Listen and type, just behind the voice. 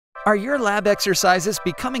Are your lab exercises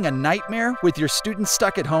becoming a nightmare with your students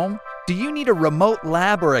stuck at home? Do you need a remote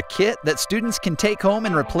lab or a kit that students can take home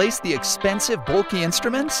and replace the expensive, bulky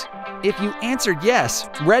instruments? If you answered yes,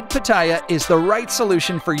 Red Pitaya is the right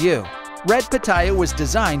solution for you. Red Pitaya was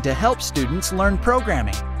designed to help students learn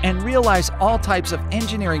programming and realize all types of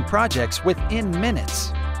engineering projects within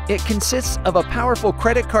minutes. It consists of a powerful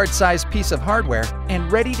credit card-sized piece of hardware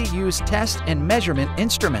and ready-to-use test and measurement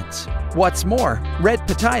instruments. What's more, Red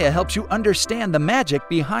Pitaya helps you understand the magic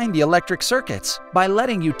behind the electric circuits by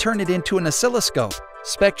letting you turn it into an oscilloscope,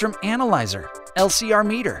 spectrum analyzer, LCR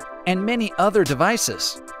meter, and many other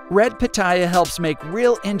devices. Red Pitaya helps make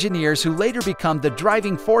real engineers who later become the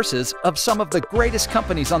driving forces of some of the greatest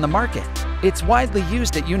companies on the market. It's widely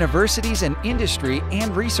used at universities and industry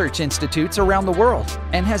and research institutes around the world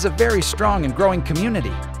and has a very strong and growing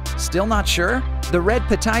community. Still not sure? The Red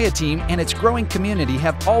Pitaya team and its growing community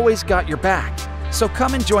have always got your back. So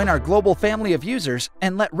come and join our global family of users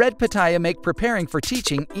and let Red Pitaya make preparing for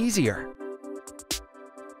teaching easier.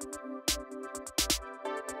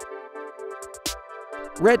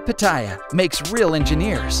 Red Pitaya makes real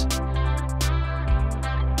engineers.